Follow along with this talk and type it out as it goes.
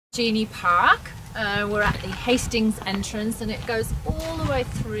Warringine Park. We're at the Hastings entrance and it goes all the way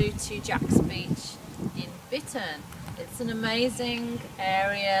through to Jack's Beach in Bittern. It's an amazing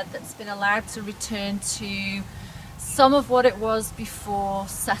area that's been allowed to return to some of what it was before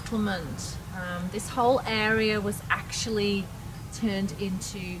settlement. This whole area was actually turned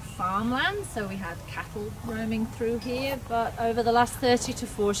into farmland, so we had cattle roaming through here, but over the last 30 to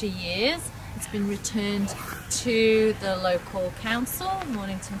 40 years it's been returned to the local council,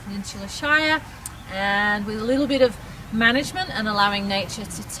 Mornington Peninsula Shire, and with a little bit of management and allowing nature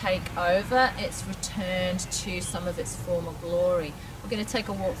to take over, it's returned to some of its former glory. We're going to take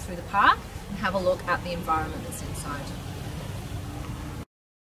a walk through the park and have a look at the environment that's inside.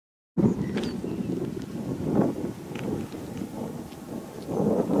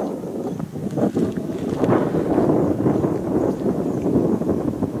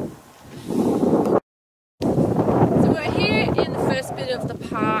 Of the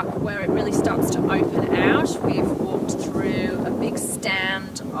park where it really starts to open out. We've walked through a big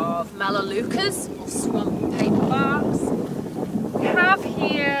stand of melaleucas or swamp paperbarks. We have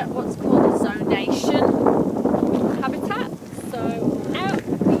here what's called a zonation habitat. So out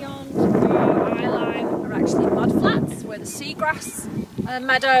beyond our eye line are actually mudflats where the seagrass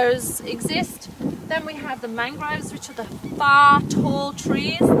meadows exist. Then we have the mangroves, which are the far tall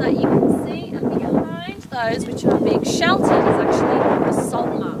trees that you can see, and behind those, which are being sheltered, is actually the salt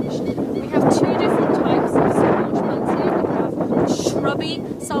marsh. We have two different types of salt marsh plants here. We have the shrubby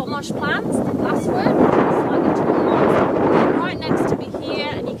salt marsh plants, the glasswort, which are slightly taller. Right next to me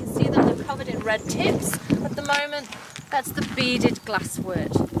here, and you can see that they're covered in red tips at the moment. That's the beaded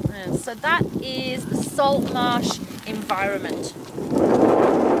glasswort. So that is the salt marsh environment.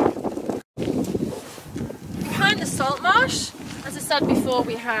 Behind the salt marsh, as I said before,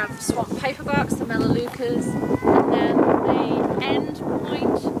 we have swamp paperbarks, the melaleucas, and then the end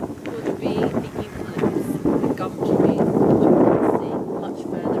point would be the eucalypts, the gum trees, which you can see much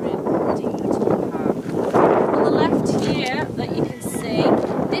further in deep into the park. On the left here that you can see,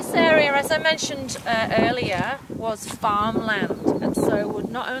 this area, as I mentioned earlier, was farmland, and so would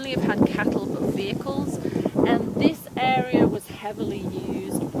not only have had cattle but vehicles, and this area was heavily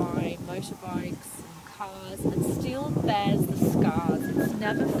used by motorbikes, cars, and still bears the scars. It's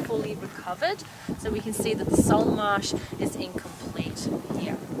never fully recovered, so we can see that the salt marsh is incomplete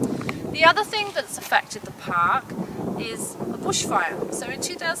here. The other thing that's affected the park is a bushfire. So in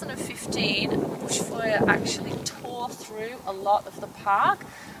 2015, a bushfire actually tore through a lot of the park,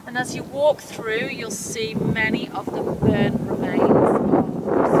 and as you walk through you'll see many of the burnt remains of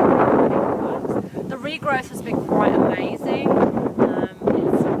the swamp. The regrowth has been quite amazing.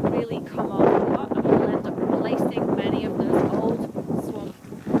 It's really come on a lot, and we'll end up replacing many of those old swamp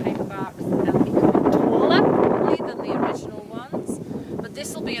paperbarks and becoming taller probably than the original ones. But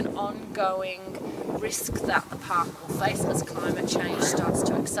this will be an ongoing risk that the park will face as climate change starts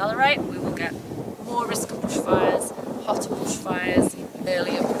to accelerate. We will get more risk of bushfires, hotter bushfires,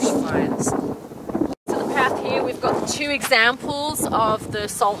 earlier bushfires. So the path here, we've got the two examples of the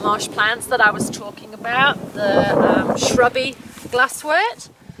salt marsh plants that I was talking about, the shrubby glasswort,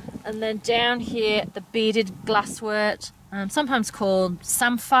 and then down here the beaded glasswort, sometimes called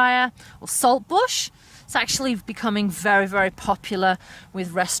samphire or saltbush. It's actually becoming very, very popular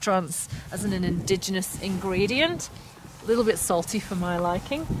with restaurants as an indigenous ingredient. A little bit salty for my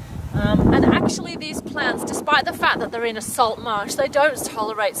liking. And actually these plants, despite the fact that they're in a salt marsh, they don't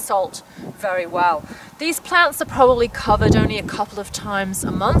tolerate salt very well. These plants are probably covered only a couple of times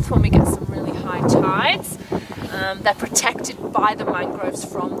a month when we get some really high tides. They're protected by the mangroves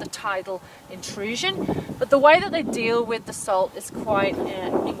from the tidal intrusion, but the way that they deal with the salt is quite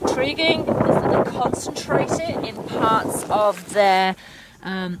intriguing. Is that they concentrate it in parts of their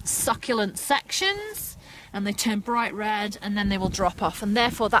succulent sections, and they turn bright red, and then they will drop off, and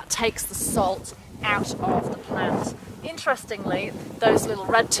therefore that takes the salt out of the plant. Interestingly, those little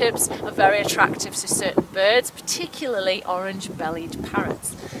red tips are very attractive to certain birds, particularly orange-bellied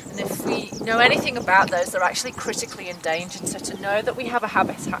parrots. And if we know anything about those, they're actually critically endangered. So to know that we have a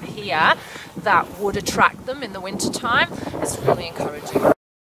habitat here that would attract them in the wintertime is really encouraging.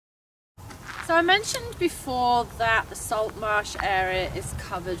 So I mentioned before that the salt marsh area is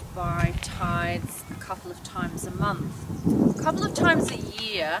covered by tides a couple of times a month. A couple of times a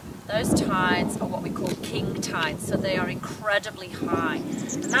year, those tides are what we call king tides, so they are incredibly high.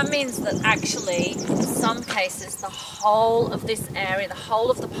 And that means that actually, in some cases, the whole of this area, the whole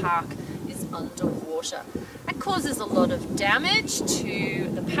of the park is underwater. That causes a lot of damage to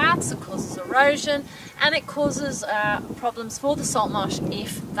the paths, it causes erosion, and it causes problems for the salt marsh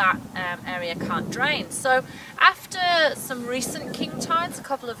if that area can't drain. So after some recent king tides a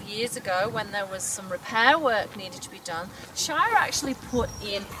couple of years ago, when there was some repair work needed to be done, Shire actually put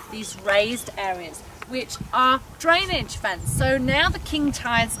in these raised areas which are drainage vents. So now the king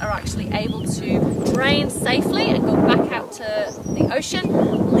tides are actually able to drain safely and go back out to the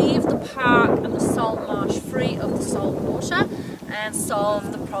ocean, leave the park and the salt marsh free of the salt water, and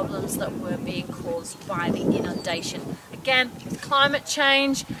solve the problems that were being caused by the inundation. Again, with climate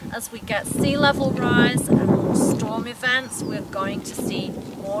change, as we get sea level rise and more storm events, we're going to see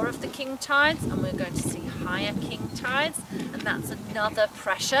more of the king tides, and we're going to see higher king tides, and that's another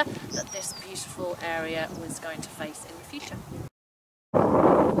pressure that this beautiful area was going to face in the future.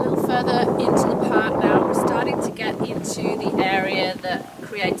 A little further into the park now, we're starting to get into the area that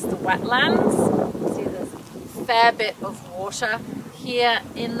creates the wetlands. You see there's a fair bit of water here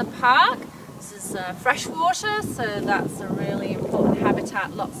in the park. This is fresh water, so that's a really important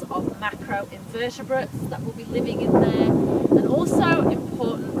habitat. Lots of macro invertebrates that will be living in there, and also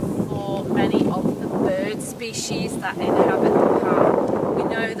important for many of the bird species that inhabit the park. We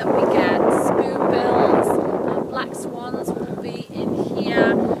know that we get spoonbills, black swans will be in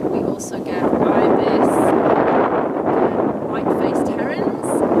here. We also get ibis, white-faced herons,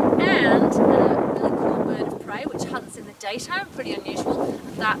 and a really cool bird of prey which hunts in the daytime, pretty unusual,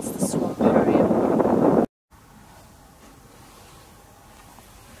 and that's the swamp harrier.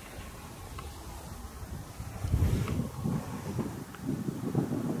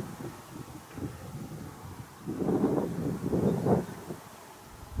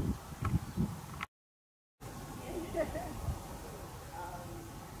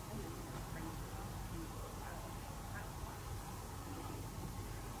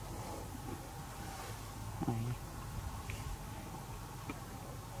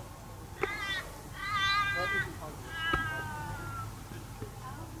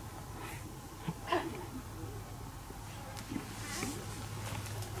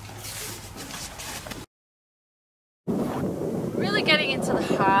 Really getting into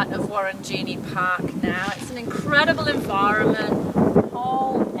the heart of Warringine Park now. It's an incredible environment. The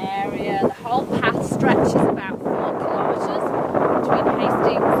whole area, the whole path stretch is about 4 kilometres between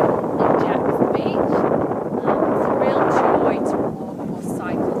Hastings and Jacks Beach. It's a real joy to walk or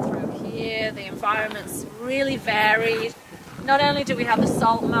cycle through here. The environment's really varied. Not only do we have the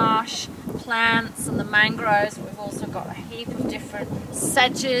salt marsh, plants and the mangroves, but we've also got a heap of different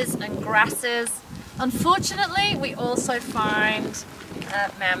sedges and grasses. Unfortunately, we also find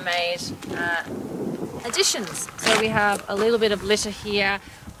man-made additions. So we have a little bit of litter here.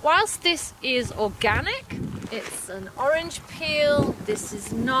 Whilst this is organic, it's an orange peel. This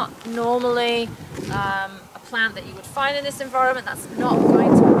is not normally a plant that you would find in this environment. That's not going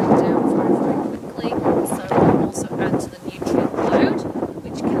to break down very, very quickly. So we also add to the nutrient load,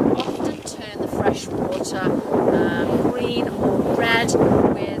 which can often turn the fresh water green or red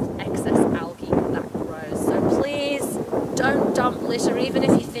with excess algae that grows. So please don't dump litter, even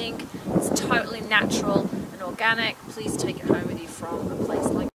if you think it's totally natural and organic. Please take it home with you from a place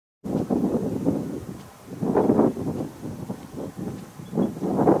like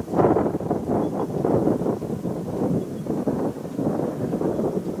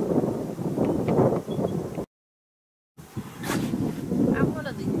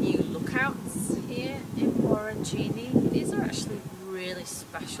Warringine. These are actually really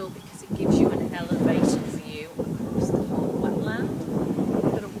special because it gives you an elevated view across the whole wetland.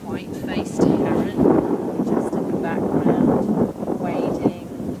 We've got a white-faced heron just in the background, wading,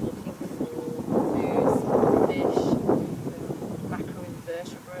 looking for food, fish,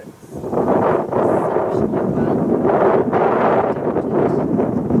 macroinvertebrates, exceptionally well adapted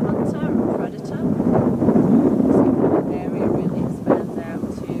hunter and predator. This area really expands out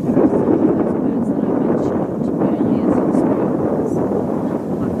to have some of those birds that I mentioned earlier, some squirrels and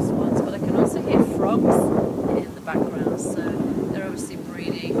black swans, but I can also hear frogs in the background, so they're obviously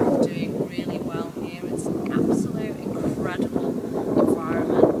breeding, doing really well here. It's an absolute incredible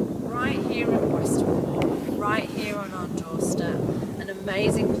environment right here in Westport, right here on our doorstep. An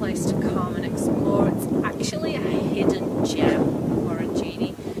amazing place to come and explore. It's actually a hidden gem,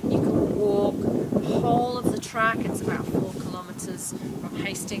 Warringine. You can walk the whole of the track. It's about 4 kilometres from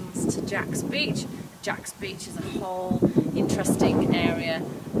Hastings to Jacks Beach. Jacks Beach is a whole interesting area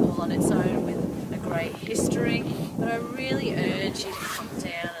all on its own with a great history, but I really urge you to come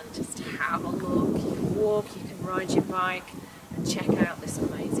down and just have a look. You can walk, you can ride your bike and check out this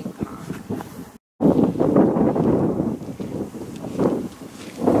amazing park.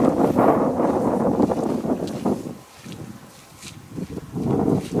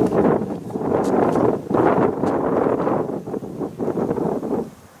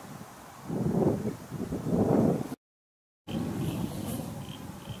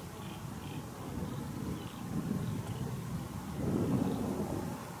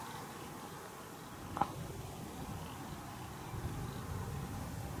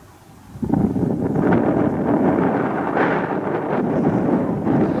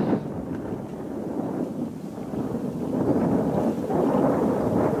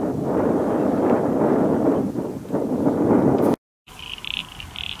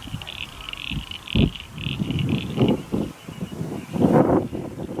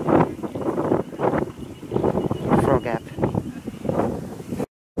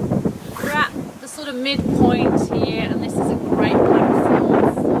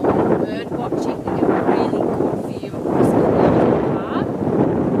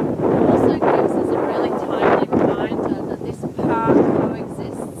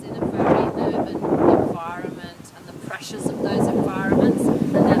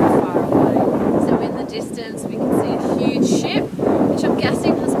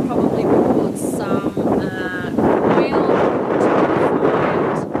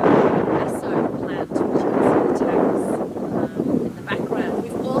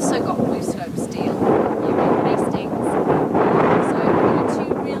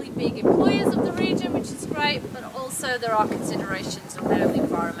 there are considerations around the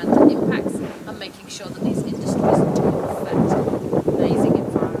environmental impacts and making sure that these industries don't affect amazing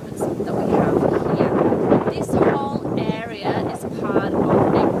environments that we have here. This whole area is part of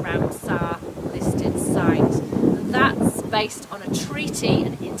a Ramsar listed site, and that's based on a treaty,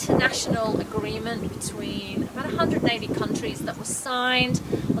 an international agreement between about 180 countries that was signed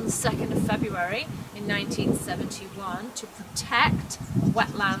on the 2nd of February in 1971 to protect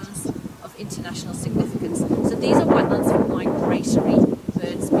wetlands of international significance. So these are wetlands for migratory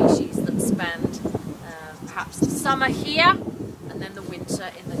bird species that spend perhaps the summer here and then the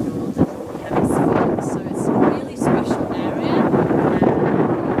winter in the northern hemisphere. So it's a really special area and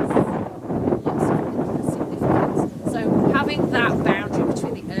lots of significance. So having that boundary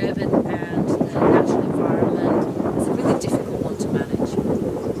between the urban and the natural environment is a really difficult one to manage.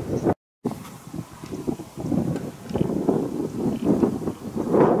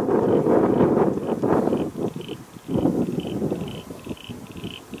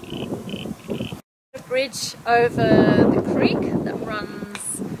 Bridge over the creek that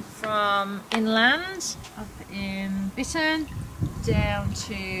runs from inland up in Bittern down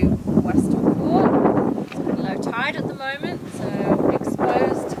to Western Port. It's pretty low tide at the moment, so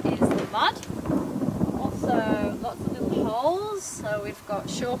exposed is the mud. Also lots of little holes, so we've got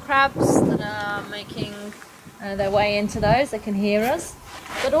shore crabs that are making their way into those. They can hear us.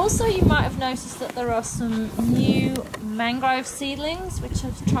 But also you might have noticed that there are some new mangrove seedlings which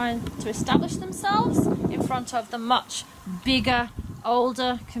are trying to establish themselves in front of the much bigger,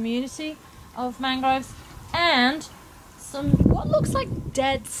 older community of mangroves, and some what looks like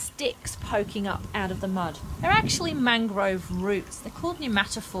dead sticks poking up out of the mud. They're actually mangrove roots. They're called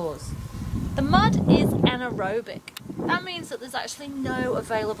pneumatophores. The mud is anaerobic. That means that there's actually no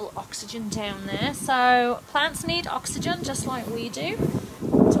available oxygen down there, so plants need oxygen just like we do.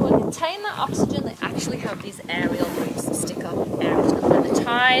 To attain that oxygen, they actually have these aerial roots that stick up out, and when the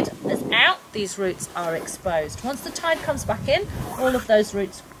tide is out, these roots are exposed. Once the tide comes back in, all of those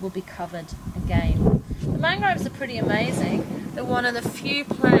roots will be covered again. The mangroves are pretty amazing. They're one of the few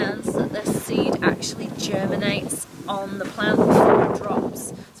plants that their seed actually germinates on the plant before it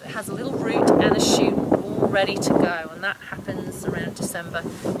drops. So it has a little root and a shoot all ready to go, and that happens around December,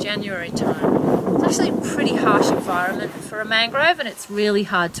 January time. It's actually a pretty harsh environment for a mangrove, and it's really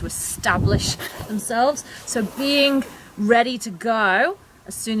hard to establish themselves. So being ready to go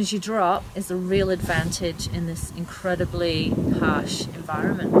as soon as you drop is a real advantage in this incredibly harsh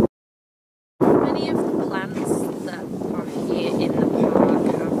environment. Many of the plants that are here in the park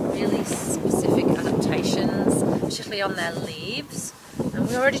have really specific adaptations, particularly on their leaves. And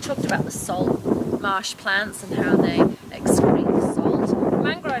we already talked about the salt marsh plants and how they excrete the salt.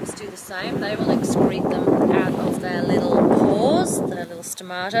 Mangroves do the same. They will excrete them out of their little pores, their little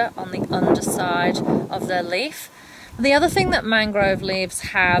stomata on the underside of their leaf. The other thing that mangrove leaves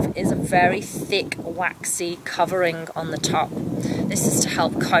have is a very thick, waxy covering on the top. This is to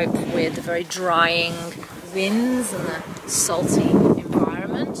help cope with the very drying winds and the salty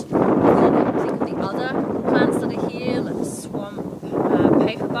environment. And then think of the other plants that are here, like the swamp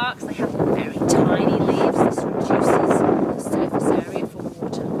paperbarks. They have very tiny leaves. This reduces the surface area for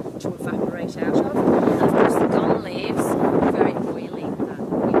water to evaporate out of. And of course the gum leaves are very oily,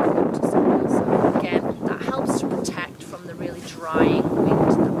 weak water soil. So again, that helps to protect from the really drying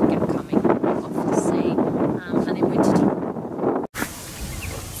wind that we get coming off the sea and in winter time.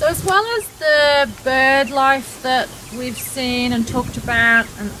 So as well as the bird life that we've seen and talked about,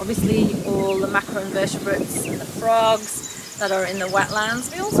 and obviously all the macroinvertebrates and the frogs that are in the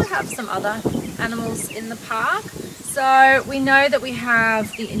wetlands, we also have some other animals in the park. So we know that we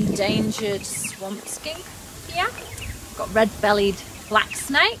have the endangered swamp skink here. We've got red-bellied black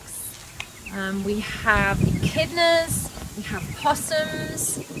snakes. We have echidnas, we have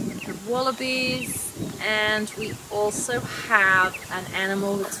possums, we have wallabies, and we also have an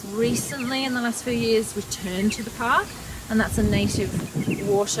animal that's recently, in the last few years, returned to the park, and that's a native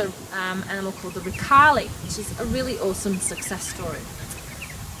water animal called the ricali, which is a really awesome success story.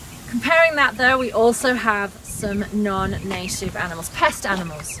 Comparing that though, we also have some non-native animals, pest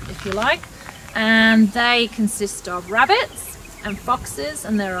animals if you like, and they consist of rabbits and foxes,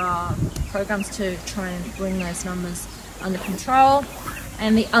 and there are programs to try and bring those numbers under control.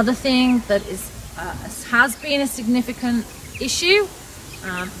 And the other thing that has been a significant issue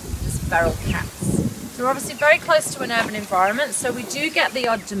is feral cats. So we're obviously very close to an urban environment, so we do get the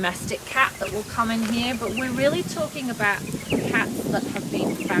odd domestic cat that will come in here, but we're really talking about cats that have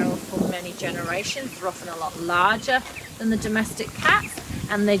been feral for many generations. They're often a lot larger than the domestic cats,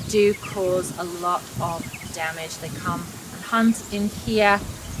 and they do cause a lot of damage. They come and hunt in here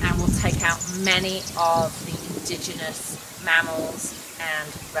and will take out many of the indigenous mammals and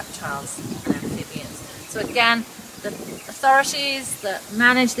reptiles and amphibians. So again, the authorities that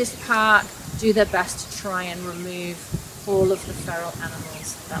manage this park do their best to try and remove all of the feral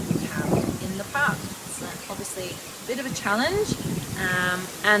animals that we have in the park. It's obviously a bit of a challenge,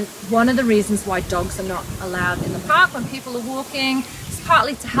 and one of the reasons why dogs are not allowed in the park when people are walking is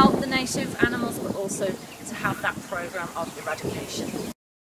partly to help the native animals, but also to have that program of eradication.